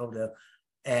going to be able to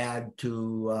add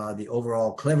to the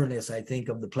overall cleverness, I think,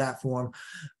 of the platform.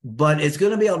 But it's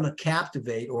going to be able to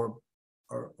captivate or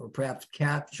perhaps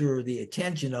capture the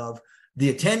attention of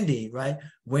the attendee, right?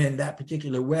 When that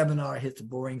particular webinar hits a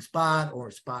boring spot or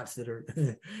spots that are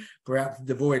perhaps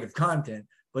devoid of content.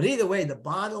 But either way, the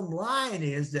bottom line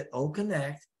is that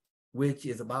OConnect, which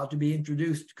is about to be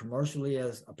introduced commercially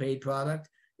as a paid product,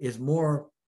 is more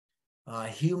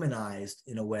humanized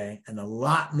in a way and a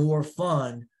lot more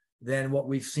fun than what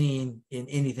we've seen in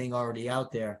anything already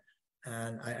out there.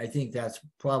 And I think that's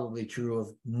probably true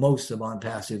of most of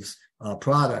ONPASSIVE's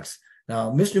products.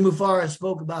 Now, Mr. Mufareh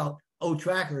spoke about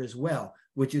OTracker as well,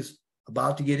 which is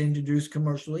about to get introduced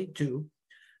commercially too.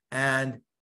 And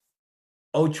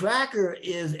OTracker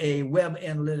is a web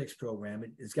analytics program.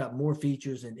 It's got more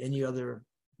features than any other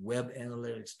web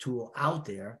analytics tool out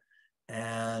there.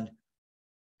 And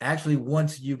actually,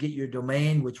 once you get your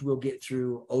domain, which we'll get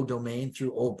through ODomain,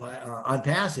 through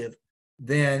ONPASSIVE,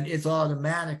 then it's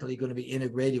automatically going to be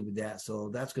integrated with that. So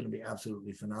that's going to be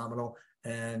absolutely phenomenal.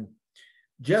 And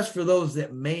just for those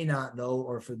that may not know,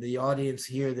 or for the audience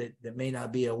here that may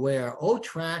not be aware,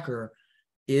 OTracker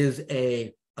is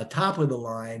a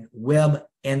top-of-the-line web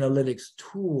analytics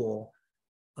tool,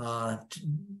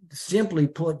 simply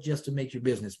put, just to make your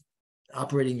business,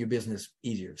 operating your business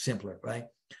easier, simpler, right?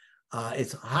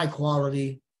 It's high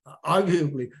quality,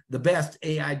 arguably the best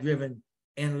AI-driven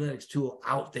analytics tool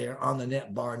out there on the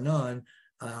net, bar none.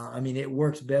 I mean, it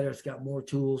works better. It's got more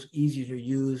tools, easier to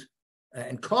use,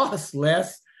 and costs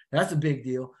less. That's a big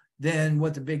deal than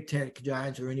what the big tech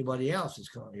giants or anybody else is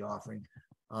currently offering.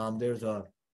 There's a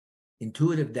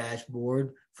intuitive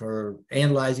dashboard for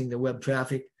analyzing the web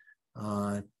traffic,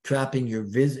 tracking your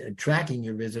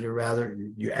visitor, rather,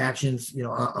 your actions,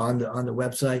 on the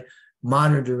website,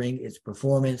 monitoring its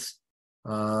performance.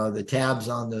 The tabs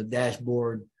on the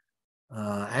dashboard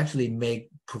actually make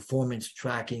performance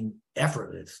tracking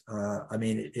effortless. I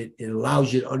mean, it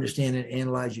allows you to understand and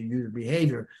analyze your user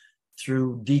behavior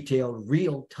through detailed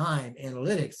real-time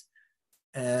analytics.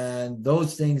 And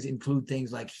those things include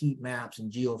things like heat maps and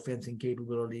geofencing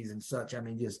capabilities and such. I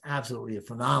mean, just absolutely a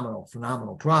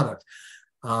phenomenal product.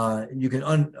 You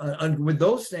can, with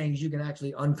those things, you can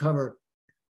actually uncover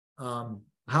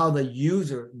how the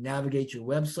user navigates your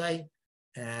website.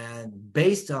 And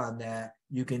based on that,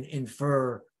 you can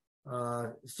infer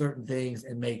certain things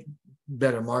and make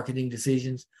better marketing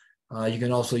decisions. You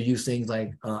can also use things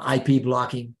like IP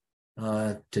blocking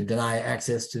to deny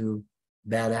access to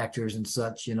bad actors and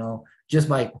such, just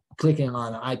by clicking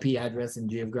on IP address and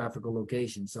geographical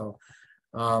location. So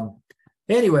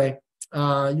anyway,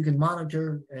 you can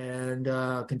monitor and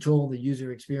control the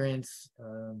user experience,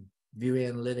 view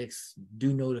analytics,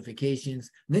 do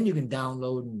notifications. And then you can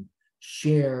download and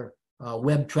share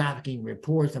web trafficking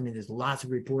reports. I mean, there's lots of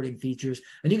reporting features,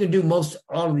 and you can do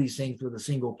all of these things with a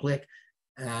single click.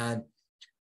 And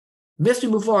Mr.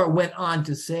 Mufareh went on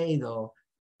to say, though,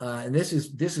 and this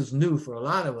is new for a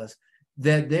lot of us,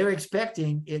 that they're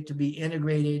expecting it to be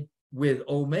integrated with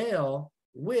OMail,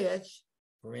 which,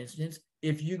 for instance,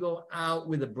 if you go out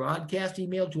with a broadcast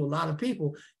email to a lot of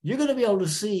people, you're going to be able to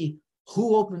see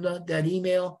who opened up that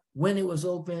email, when it was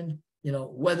opened,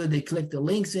 whether they clicked the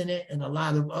links in it, and a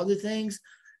lot of other things.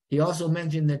 He also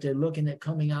mentioned that they're looking at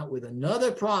coming out with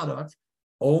another product,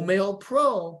 OMail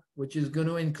Pro, which is going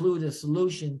to include a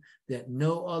solution that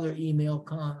no other email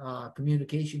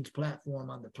communications platform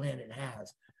on the planet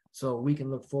has. So we can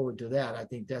look forward to that. I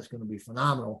think that's going to be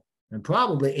phenomenal and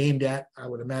probably aimed at, I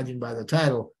would imagine by the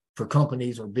title, for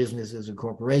companies or businesses or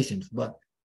corporations. But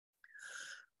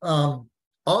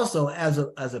also, as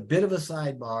a bit of a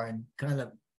sidebar, and kind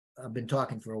of, I've been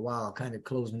talking for a while, kind of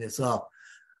closing this up.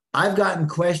 I've gotten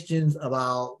questions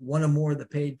about one or more of the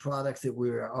paid products that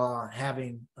we're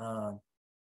having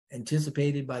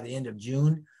anticipated by the end of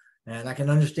June. And I can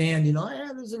understand,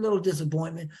 there's a little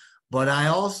disappointment, but I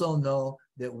also know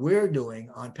that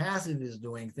ONPASSIVE is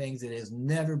doing things that has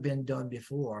never been done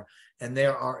before. And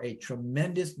there are a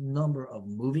tremendous number of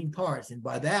moving parts. And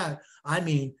by that, I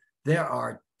mean, there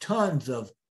are tons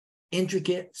of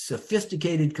intricate,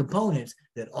 sophisticated components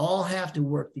that all have to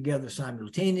work together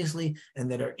simultaneously and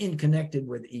that are interconnected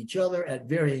with each other at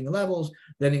varying levels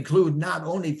that include not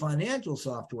only financial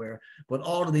software, but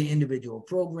all of the individual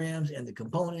programs and the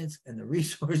components and the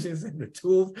resources and the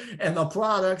tools and the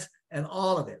products and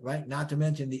all of it, right? Not to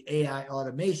mention the AI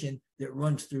automation that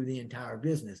runs through the entire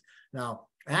business. Now,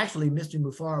 actually, Mr.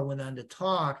 Mufareh went on to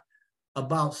talk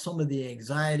about some of the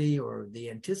anxiety or the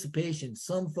anticipation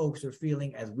some folks are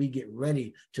feeling as we get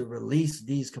ready to release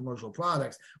these commercial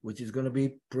products, which is going to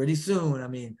be pretty soon. I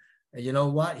mean, you know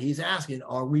what? He's asking,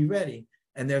 are we ready?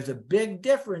 And there's a big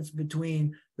difference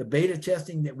between the beta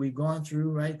testing that we've gone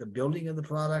through, right? The building of the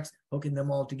products, hooking them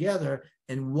all together,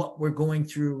 and what we're going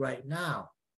through right now,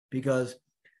 because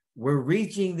we're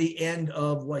reaching the end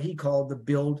of what he called the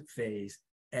build phase.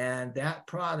 And that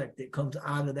product that comes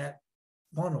out of that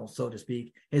funnel, so to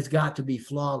speak, has got to be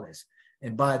flawless.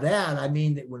 And by that, I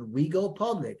mean that when we go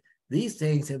public, these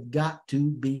things have got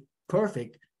to be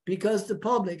perfect, because the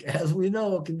public, as we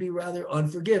know, can be rather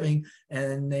unforgiving,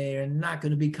 and they're not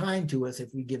going to be kind to us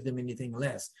if we give them anything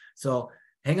less. So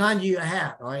hang on to your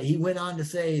hat, all right? He went on to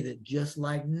say that just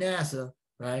like NASA,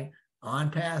 right,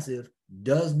 ONPASSIVE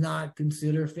does not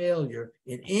consider failure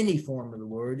in any form of the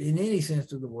word, in any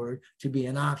sense of the word, to be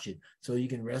an option. So you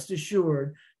can rest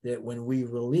assured that when we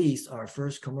release our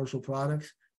first commercial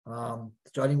products,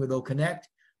 starting with OConnect,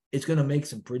 it's going to make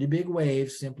some pretty big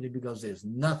waves, simply because there's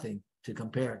nothing to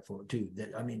compare it to.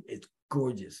 I mean, it's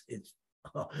gorgeous.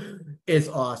 It's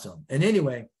awesome. And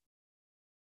anyway,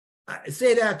 I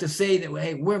say that to say that,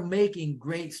 hey, we're making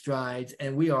great strides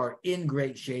and we are in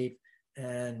great shape.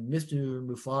 And Mr.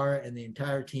 Mufareh and the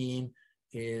entire team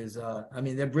is,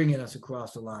 they're bringing us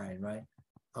across the line, right?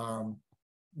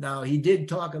 Now, he did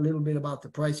talk a little bit about the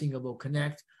pricing of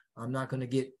OConnect. I'm not going to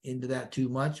get into that too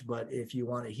much, but if you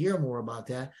want to hear more about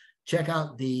that, check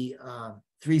out the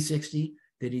 360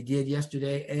 that he did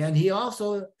yesterday. And he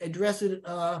also addressed it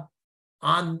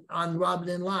on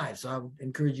Robin Live. So I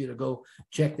encourage you to go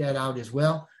check that out as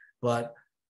well. But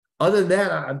other than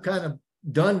that, I'm kind of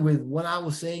done with what I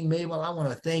was saying, Mabel. I want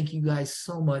to thank you guys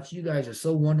so much. You guys are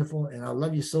so wonderful, and I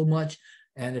love you so much.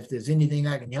 And if there's anything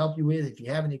I can help you with, if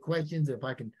you have any questions, if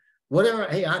I can, whatever,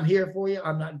 hey, I'm here for you.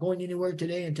 I'm not going anywhere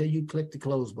today until you click the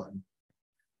close button.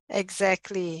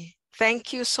 Exactly.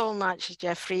 Thank you so much,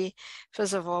 Jeffrey,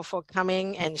 first of all, for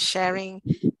coming and sharing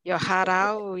your heart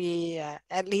out.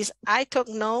 At least I took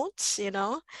notes,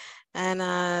 and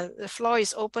the floor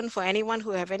is open for anyone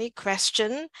who have any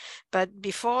question. But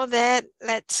before that,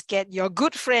 let's get your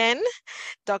good friend,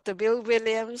 Dr. Bill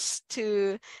Williams,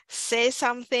 to say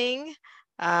something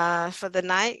for the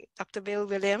night. Dr. Bill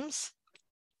Williams.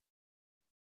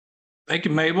 Thank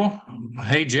you, Mabel.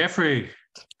 Hey, Jeffrey.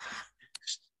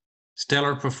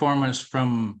 Stellar performance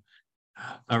from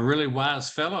a really wise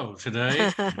fellow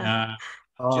today.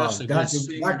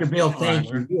 Dr. Bill, thank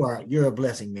you. You're a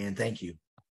blessing, man. Thank you.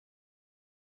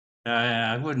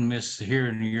 I wouldn't miss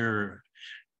hearing your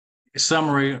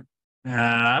summary.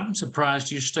 I'm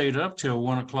surprised you stayed up till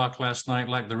 1 o'clock last night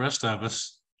like the rest of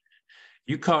us.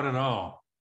 You caught it all.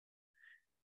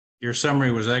 Your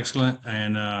summary was excellent.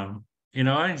 And,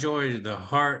 I enjoyed the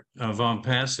heart of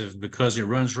ONPASSIVE because it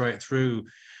runs right through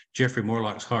Jeffrey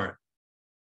Morlock's heart.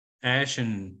 Ash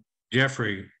and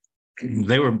Jeffrey,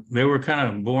 they were kind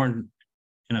of born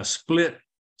in a split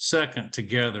second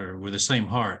together with the same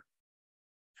heart.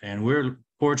 And we're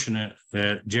fortunate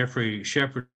that Jeffrey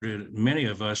shepherded many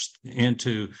of us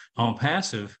into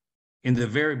ONPASSIVE in the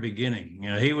very beginning.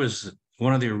 He was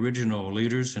one of the original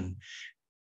leaders, and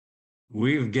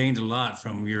we've gained a lot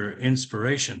from your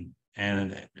inspiration.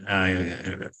 And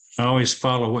I always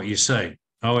follow what you say.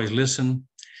 I always listen.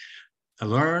 I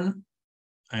learn,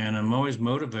 and I'm always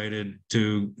motivated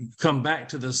to come back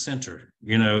to the center.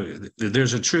 You know,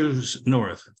 there's a true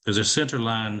north. There's a center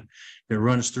line that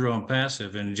runs through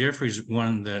ONPASSIVE, and Jeffrey's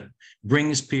one that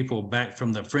brings people back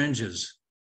from the fringes.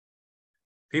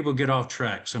 People get off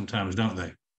track sometimes, don't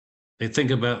they? They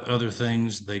think about other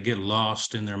things. They get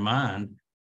lost in their mind.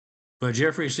 But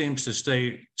Jeffrey seems to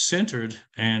stay centered,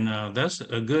 and that's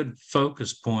a good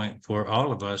focus point for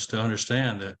all of us to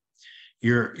understand that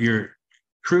your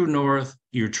true north,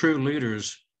 your true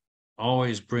leaders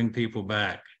always bring people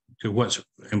back to what's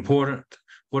important.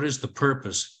 What is the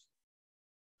purpose?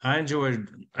 I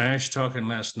enjoyed Ash talking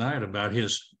last night about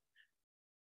his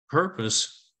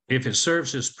purpose. If it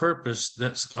serves his purpose,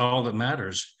 that's all that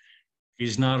matters.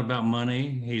 He's not about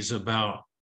money. He's about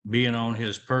being on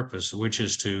his purpose, which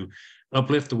is to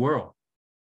uplift the world.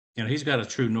 You know, he's got a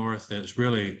true north that's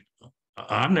really,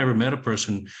 I've never met a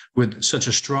person with such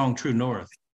a strong true north.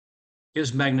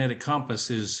 His magnetic compass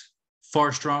is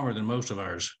far stronger than most of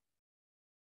ours.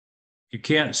 You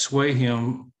can't sway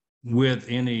him with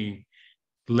any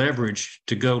leverage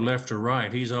to go left or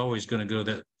right. He's always going to go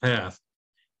that path.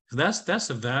 That's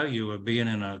the value of being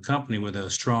in a company with a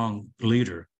strong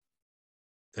leader,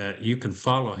 that you can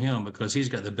follow him because he's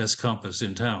got the best compass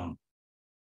in town.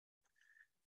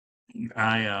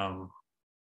 I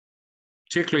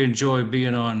particularly enjoy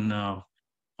being on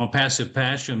Passive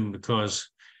Passion, because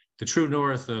the true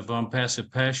north of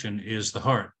ONPASSIVE Passion is the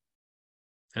heart.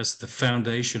 That's the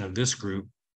foundation of this group.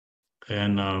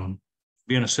 And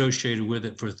being associated with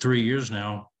it for 3 years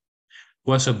now,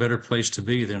 what's a better place to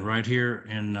be than right here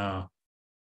in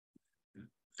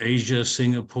Asia,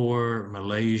 Singapore,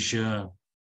 Malaysia?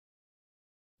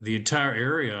 The entire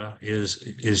area is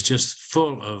just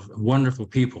full of wonderful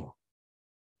people.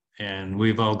 And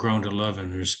we've all grown to love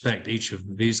and respect each of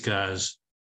these guys,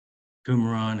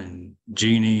 Kumaran and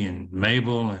Jeannie and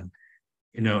Mabel, and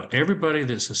you know, everybody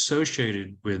that's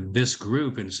associated with this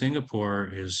group in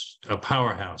Singapore is a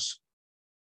powerhouse.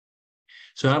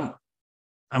 So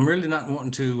I'm really not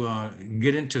wanting to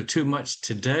get into too much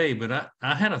today, but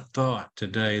I had a thought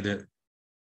today that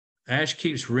Ash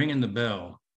keeps ringing the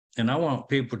bell, and I want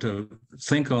people to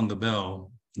think on the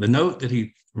bell. The note that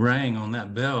he rang on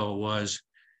that bell was,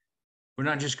 we're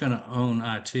not just going to own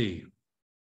IT.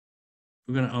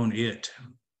 We're going to own it.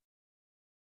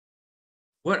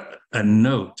 What a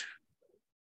note.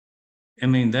 I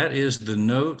mean, that is the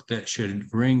note that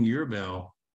should ring your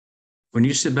bell. When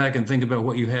you sit back and think about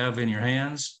what you have in your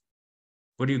hands,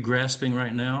 what are you grasping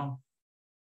right now?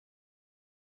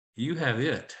 You have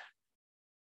it.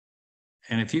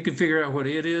 And if you can figure out what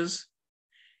it is,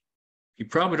 you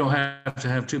probably don't have to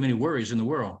have too many worries in the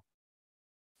world.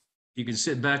 You can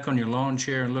sit back on your lawn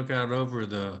chair and look out over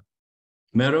the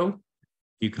meadow.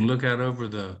 You can look out over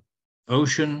the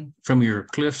ocean from your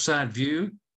cliffside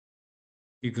view.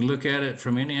 You can look at it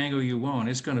from any angle you want.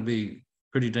 It's going to be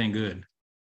pretty dang good.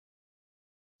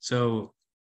 So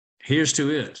here's to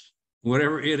it.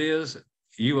 Whatever it is,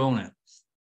 you own it.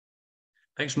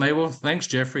 Thanks, Mabel. Thanks,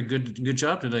 Jeffrey. Good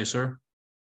job today, sir.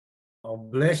 Oh,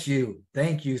 bless you.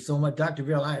 Thank you so much. Dr.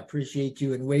 Bill, I appreciate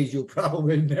you in ways you'll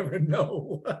probably never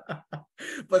know.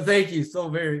 But thank you so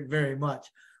very, very much.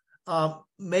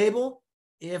 Mabel,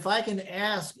 if I can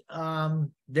ask,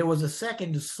 there was a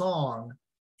second song,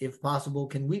 if possible.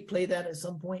 Can we play that at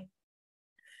some point?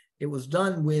 It was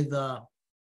done with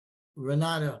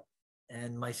Renata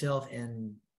and myself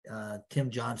and Tim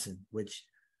Johnson, which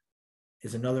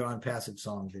is another ONPASSIVE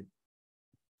song, that,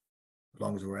 as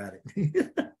long as we're at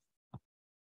it.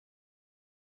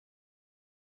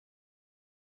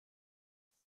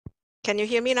 Can you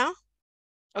hear me now?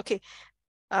 Okay.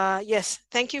 Yes,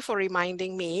 thank you for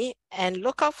reminding me. And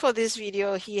look out for this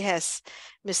video.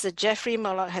 Mr. Jeffrey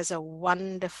Murlock has a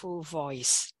wonderful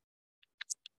voice.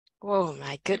 Oh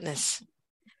my goodness.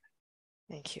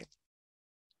 Thank you.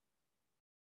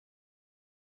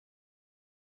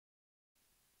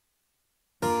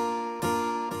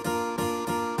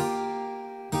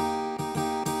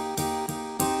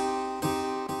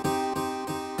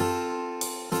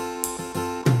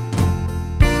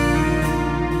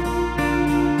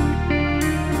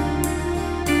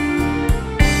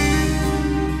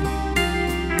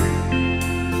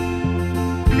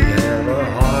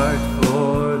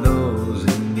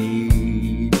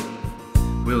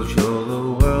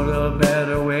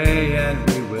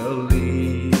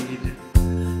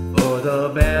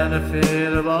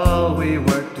 Benefit of all, we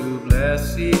work to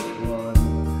bless each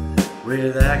one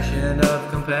with action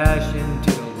of compassion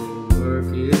till the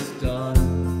work is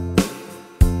done.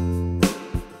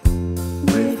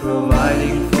 With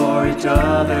providing for each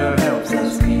other helps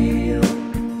us heal,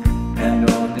 and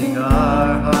opening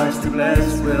our hearts to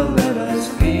bless will let us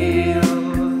feel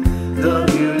the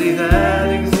beauty that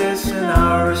exists in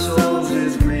our souls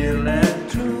is real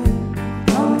and true,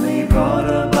 only brought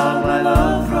about by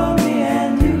love from me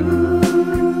and you.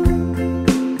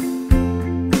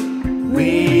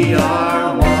 We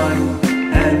are one,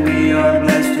 and we are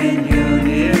blessed in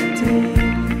unity.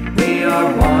 We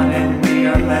are one, and we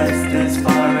are blessed as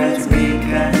far as we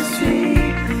can see.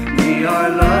 We are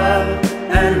love,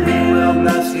 and we will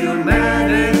bless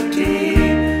humanity.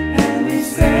 And we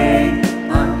say,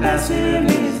 unpassive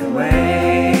is the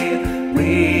way.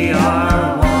 We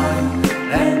are one,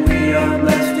 and we are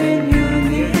blessed in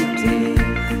unity.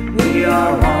 We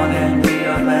are one, and we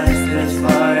are blessed as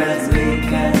far as we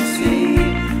can see.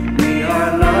 We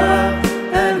are love,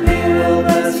 and we will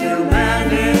bless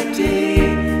humanity.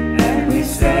 And we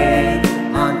say,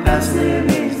 unpassive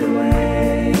is the way.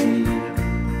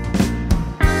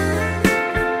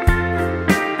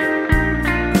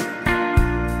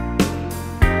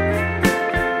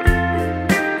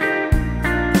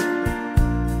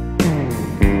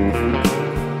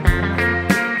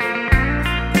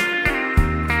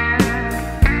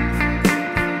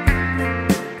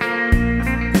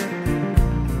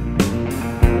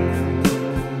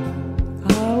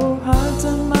 Our hearts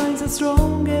and minds are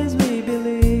strong as we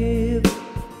believe.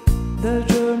 The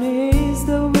journey is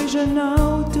the vision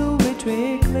now to which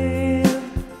we clear.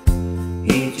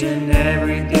 Each and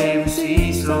every day we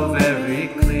see so very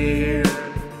clear.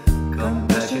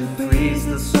 Compassion frees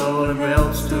the soul and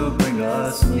helps to bring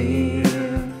us near.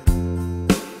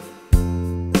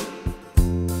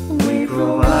 We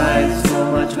provide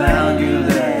so much value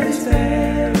that is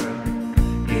fair.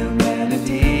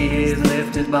 Humanity is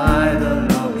lifted by the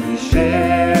love we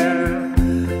share,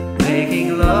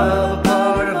 making love a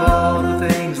part of all the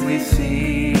things we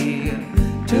see,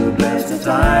 to bless the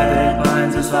tie that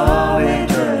binds us all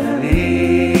eternally.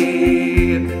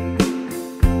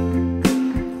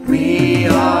 We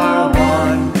are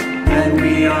one, and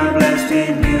we are blessed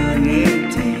in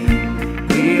unity.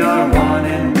 We are one,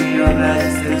 and we are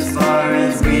blessed as far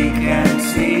as we can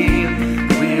see.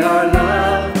 We are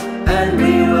love, and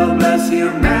we will bless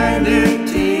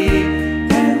humanity.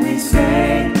 And we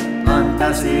say,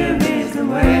 unpassive is the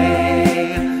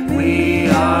way. We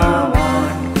are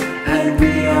one, and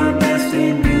we are blessed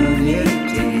in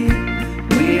unity.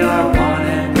 We are one,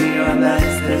 and we are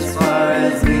blessed as far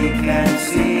as we can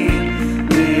see.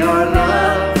 We are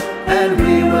love, and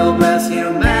we will bless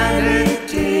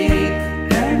humanity.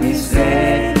 And we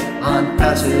say,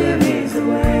 unpassive is the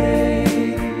way.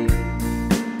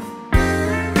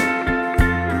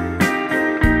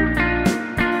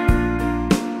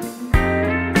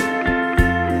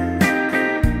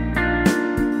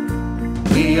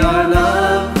 We are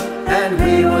love, and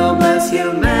we will bless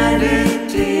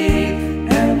humanity.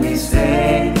 And we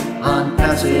say,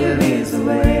 unpassive is the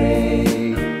way.